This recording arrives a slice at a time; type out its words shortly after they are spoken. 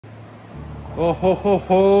Oh, ho, ho,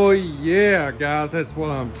 ho, yeah, guys, that's what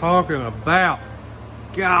I'm talking about.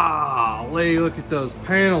 Golly, look at those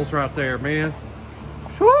panels right there, man.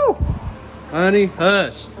 Whew! Honey,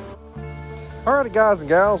 hush. Alrighty, guys and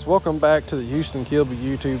gals, welcome back to the Houston Kilby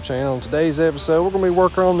YouTube channel. In today's episode, we're going to be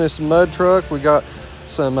working on this mud truck. We got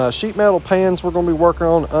some sheet metal pans we're going to be working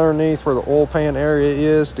on underneath where the oil pan area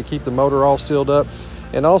is to keep the motor all sealed up.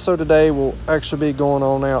 And also today, we'll actually be going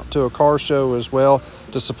on out to a car show as well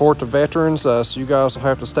to support the veterans. So you guys will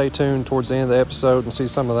have to stay tuned towards the end of the episode and see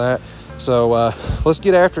some of that. So let's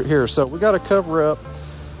get after it here. So we got to cover up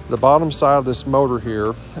the bottom side of this motor here.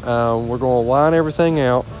 We're going to line everything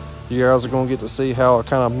out. You guys are going to get to see how I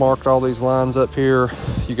kind of marked all these lines up here.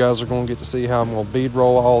 You guys are going to get to see how I'm going to bead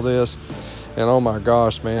roll all this. And oh my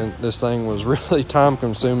gosh, man, this thing was really time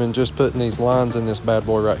consuming just putting these lines in this bad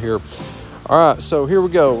boy right here. All right, so here we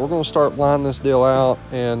go. We're going to start lining this deal out,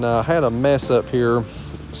 and I had a mess up here.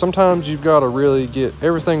 Sometimes you've got to really get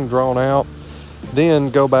everything drawn out, then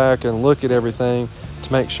go back and look at everything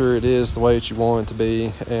to make sure it is the way that you want it to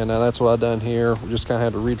be. And that's what I've done here. We just kind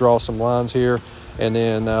of had to redraw some lines here, and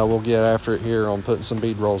then we'll get after it here on putting some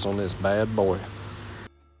bead rolls on this bad boy.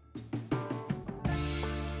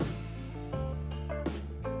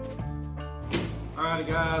 Alrighty,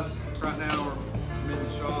 guys, right now we're in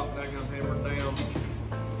the shop, that gun hammered down,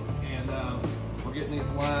 and we're getting these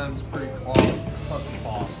lines pretty close.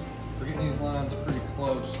 We're getting these lines pretty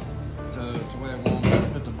close to where we want to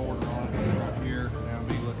put the border on it right here. That'll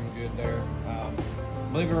be looking good there.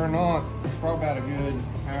 Believe it or not, it's probably about a good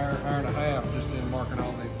hour and a half just in marking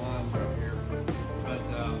all these lines right here.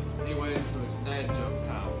 But anyways, so it's dad joke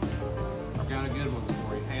time. I've got a good one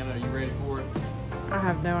for you. Hannah, are you ready for it? I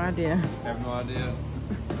have no idea. Have no idea?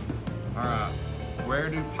 All right. Where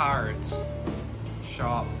do pirates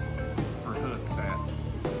shop for hooks at?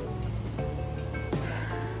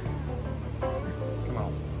 Come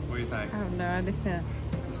on. What do you think? I have no idea.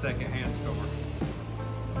 The second-hand store.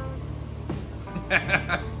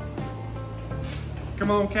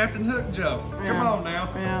 Come on, Captain Hook joke. Yeah. Come on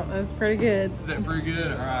now. Yeah, that's pretty good. Is that pretty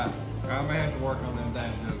good? All right. I'm gonna have to work on them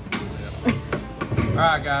dad jokes a little bit. All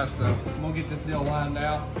right, guys. So I'm gonna get this deal lined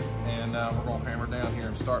out, and we're gonna hammer down here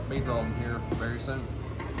and start bead rolling here very soon.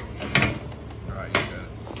 All right, you got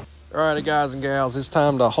it. Alrighty, guys and gals, it's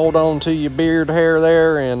time to hold on to your beard hair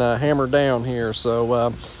there and hammer down here.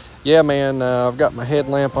 So yeah, man, I've got my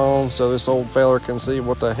headlamp on so this old feller can see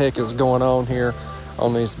what the heck is going on here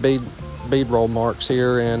on these bead roll marks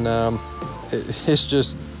here. And it's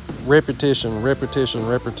just repetition,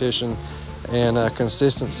 and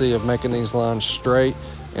consistency of making these lines straight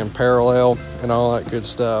and parallel and all that good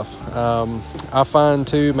stuff. I find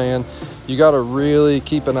too, man, you got to really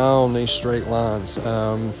keep an eye on these straight lines.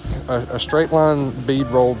 A straight line bead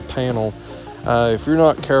rolled panel, if you're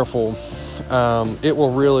not careful, it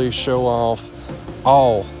will really show off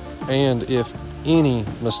all and if any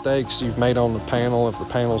mistakes you've made on the panel. If the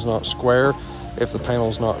panel's not square, if the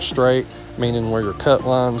panel's not straight, meaning where your cut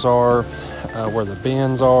lines are, where the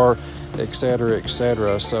bends are, etc.,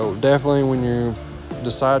 etc. So definitely when you're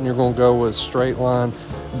deciding you're going to go with straight line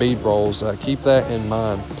bead rolls, keep that in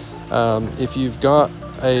mind. If you've got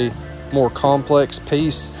a more complex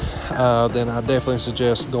piece, then I definitely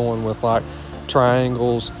suggest going with like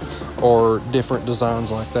triangles or different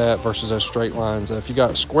designs like that versus those straight lines. If you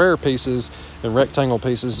got square pieces and rectangle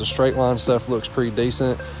pieces, the straight line stuff looks pretty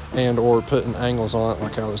decent, and or putting angles on it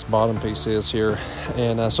like how this bottom piece is here.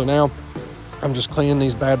 And so now I'm just cleaning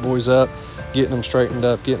these bad boys up, getting them straightened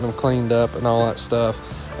up, getting them cleaned up and all that stuff,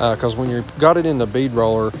 because when you've got it in the bead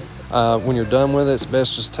roller, when you're done with it, it's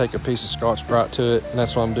best just take a piece of Scotch-Brite to it, and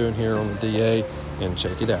that's what I'm doing here on the DA, and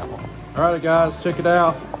check it out. All right, guys, check it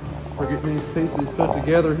out. We're getting these pieces put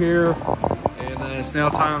together here, and it's now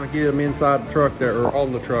time to get them inside the truck there, or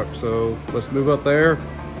on the truck. So let's move up there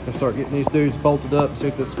and start getting these dudes bolted up and see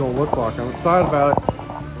what this is going to look like. I'm excited about it.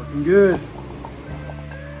 It's looking good.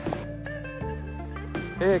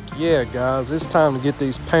 Heck yeah, guys, it's time to get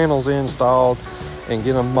these panels installed and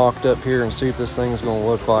get them mocked up here and see what this thing's going to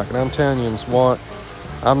look like. And I'm telling you what,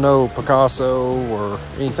 I'm no Picasso or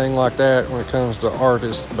anything like that when it comes to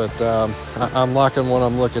artists, but I'm liking what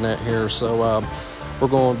I'm looking at here. So we're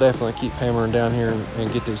going to definitely keep hammering down here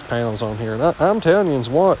and get these panels on here. And I'm telling you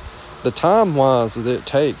what, the time wise that it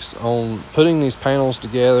takes on putting these panels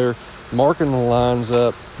together, marking the lines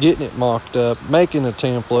up, getting it mocked up, making the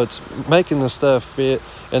templates, making the stuff fit,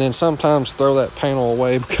 and then sometimes throw that panel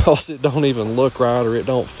away because it don't even look right, or it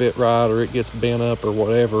don't fit right, or it gets bent up or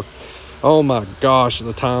whatever. Oh my gosh,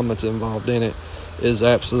 the time that's involved in it is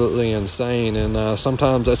absolutely insane. And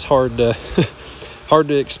sometimes that's hard hard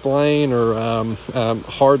to explain or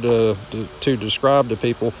hard to describe to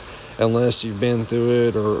people unless you've been through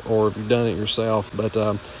it or if you've done it yourself. But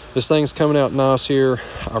this thing's coming out nice here.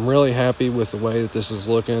 I'm really happy with the way that this is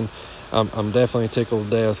looking. I'm definitely tickled to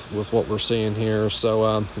death with what we're seeing here.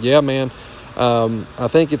 So yeah, man, I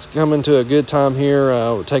think it's coming to a good time here.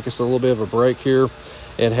 We'll take us a little bit of a break here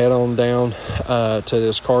and head on down to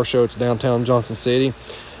this car show. It's downtown Johnson City.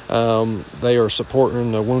 They are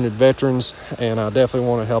supporting the wounded veterans, and I definitely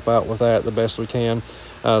want to help out with that the best we can.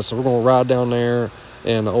 So we're going to ride down there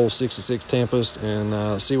in the old 66 Tempest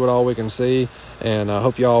and see what all we can see. And I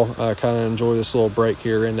hope y'all kind of enjoy this little break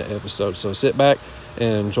here in the episode. So sit back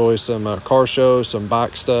and enjoy some car shows, some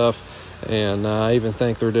bike stuff, and I even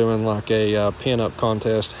think they're doing like a pin-up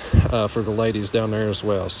contest for the ladies down there as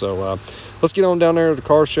well. So let's get on down there to the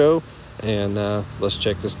car show and let's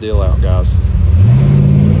check this deal out, guys.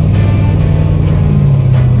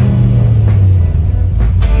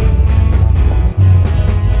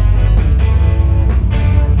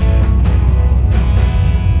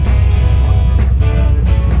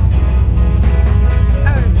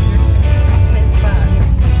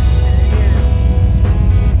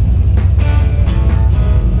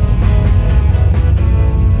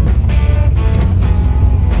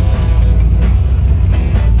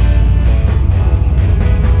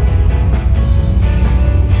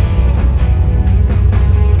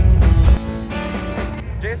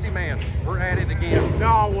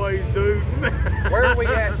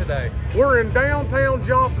 We're in downtown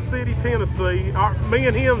Johnson City, Tennessee. Me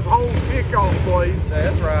and him's home kickoff place.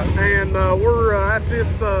 That's right. And we're at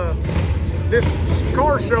this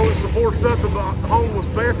car show that supports nothing but homeless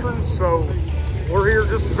veterans. So we're here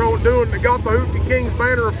just got the Hoopty Kings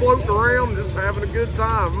banner floating around, just having a good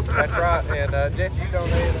time. That's right. And Jesse, you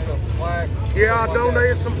donated some plaques. Yeah, I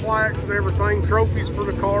donated some plaques and everything, trophies for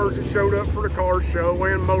the cars that showed up for the car show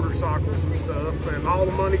and motorcycles and stuff. And all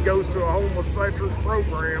the money goes to a homeless veterans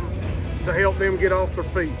program to help them get off their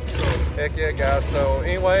feet. So. Heck yeah, guys. So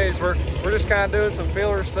anyways, we're just kind of doing some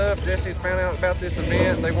filler stuff. Jesse's found out about this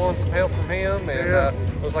event. They wanted some help from him,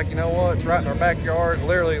 and was like, you know what, it's right in our backyard,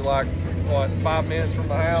 literally like, what, 5 minutes from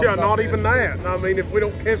the house? Yeah, not even that. I mean, if we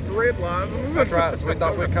don't catch the red lights. That's right. So we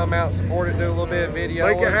thought we'd come out, support it, do a little bit of video.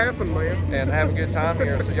 Make it happen, man. And have a good time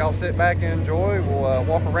here. So y'all sit back and enjoy. We'll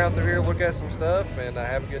walk around through here, look at some stuff, and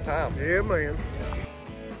have a good time. Yeah, man.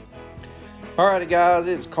 Alrighty guys,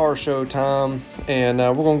 it's car show time, and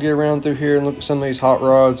we're going to get around through here and look at some of these hot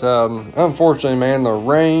rods. Unfortunately, man, the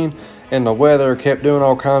rain and the weather kept doing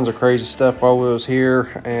all kinds of crazy stuff while we was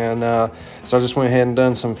here, and so I just went ahead and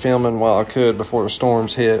done some filming while I could before the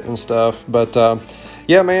storms hit and stuff. But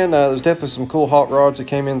yeah, man, there's definitely some cool hot rods that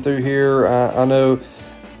came in through here. I know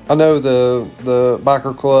the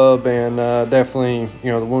biker club and definitely,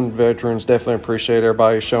 you know, the wounded veterans definitely appreciate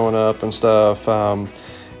everybody showing up and stuff.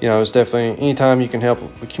 You know, it's definitely, anytime you can help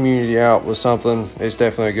the community out with something, it's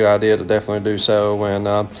definitely a good idea to definitely do so. And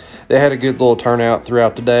they had a good little turnout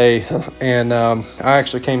throughout the day. And I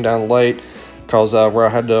actually came down late because where I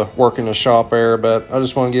had to work in the shop there. But I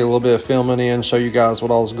just want to get a little bit of filming in, show you guys what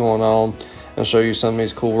all was going on, and show you some of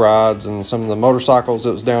these cool rides and some of the motorcycles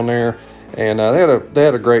that was down there. And they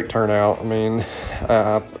had a great turnout. I mean,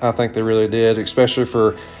 I think they really did, especially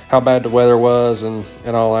for how bad the weather was and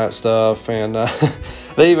all that stuff. And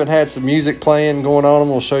they even had some music playing going on,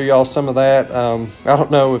 and we'll show y'all some of that. I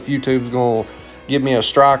don't know if YouTube's going to give me a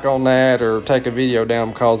strike on that or take a video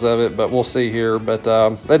down because of it, but we'll see here. But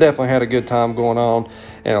they definitely had a good time going on,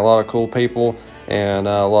 and a lot of cool people, and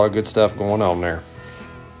a lot of good stuff going on there.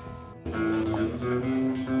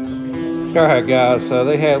 Alright guys, so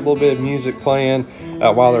they had a little bit of music playing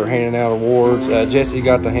while they were handing out awards. Jesse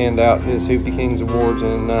got to hand out his Hoopty Kings awards,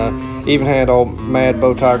 and even had old Mad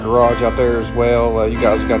Bowtie Garage out there as well. You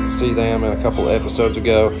guys got to see them in a couple of episodes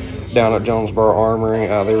ago down at Jonesborough Armory.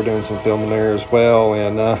 They were doing some filming there as well.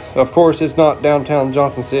 And of course, it's not downtown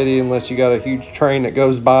Johnson City unless you got a huge train that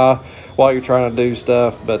goes by while you're trying to do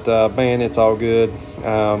stuff. But man, it's all good.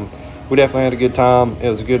 We definitely had a good time. It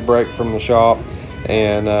was a good break from the shop,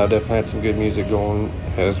 and definitely had some good music going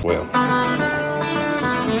as well.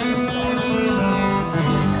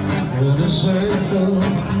 The circle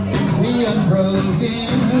we are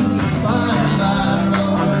broken by side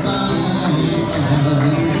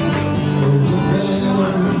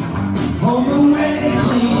on the way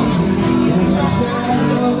in the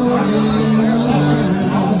shadow.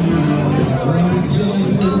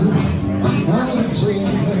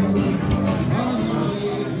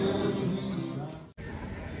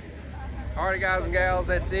 Alrighty, guys and gals,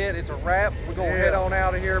 that's it. It's a wrap. We're gonna head on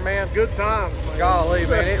out of here, man. Good times, man. Golly,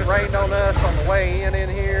 man, it rained on us on the way in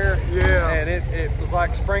here. Yeah. And it was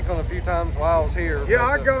like sprinkling a few times while I was here. Yeah,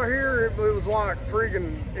 I got here, it was like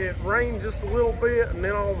freaking, it rained just a little bit, and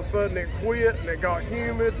then all of a sudden it quit, and it got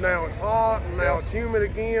humid. Now it's hot, and now it's humid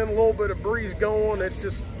again. A little bit of breeze going. It's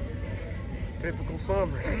just typical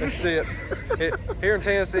summer. That's it. Here in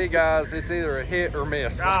Tennessee, guys, it's either a hit or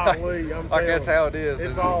miss. Golly, I'm like that's how it is.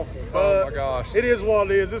 It's awful. Oh my gosh. It is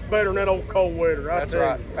what it is. It's better than that old cold weather. That's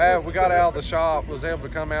right. We got out of the shop, was able to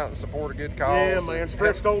come out and support a good cause. Yeah, man.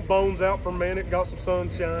 Stretched old bones out for a minute, got some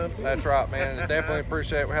sunshine. That's right, man. And definitely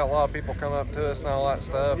appreciate it. We had a lot of people come up to us and all that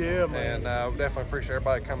stuff. Yeah, man. And we definitely appreciate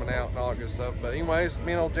everybody coming out and all that good stuff. But anyways,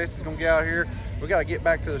 me and old Jason's gonna get out of here. We gotta get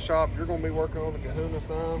back to the shop. You're gonna be working on the kahuna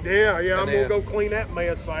some. Yeah, I'm gonna go clean that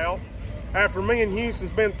mess out. After me and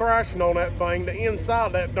Houston's been thrashing on that thing, the inside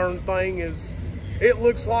of that darn thing is, it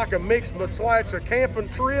looks like a mix between a camping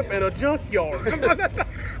trip and a junkyard.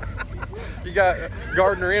 You got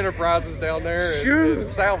Gardner Enterprises down there and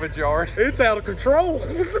salvage yard. It's out of control.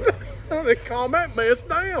 They calm that mess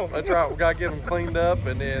down. That's right. We got to get them cleaned up,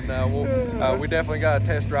 and then we definitely got a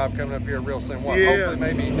test drive coming up here real soon. Hopefully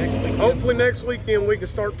maybe next weekend. Hopefully next weekend we can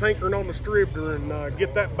start tinkering on the distributor and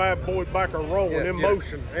get that bad boy back and rolling in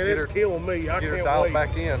motion. And it's killing me. I can't wait. Dialed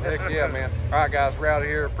back in. Heck yeah, man. All right, guys, we're out of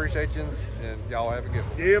here. Appreciate you, and y'all have a good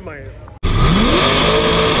one. Yeah, man.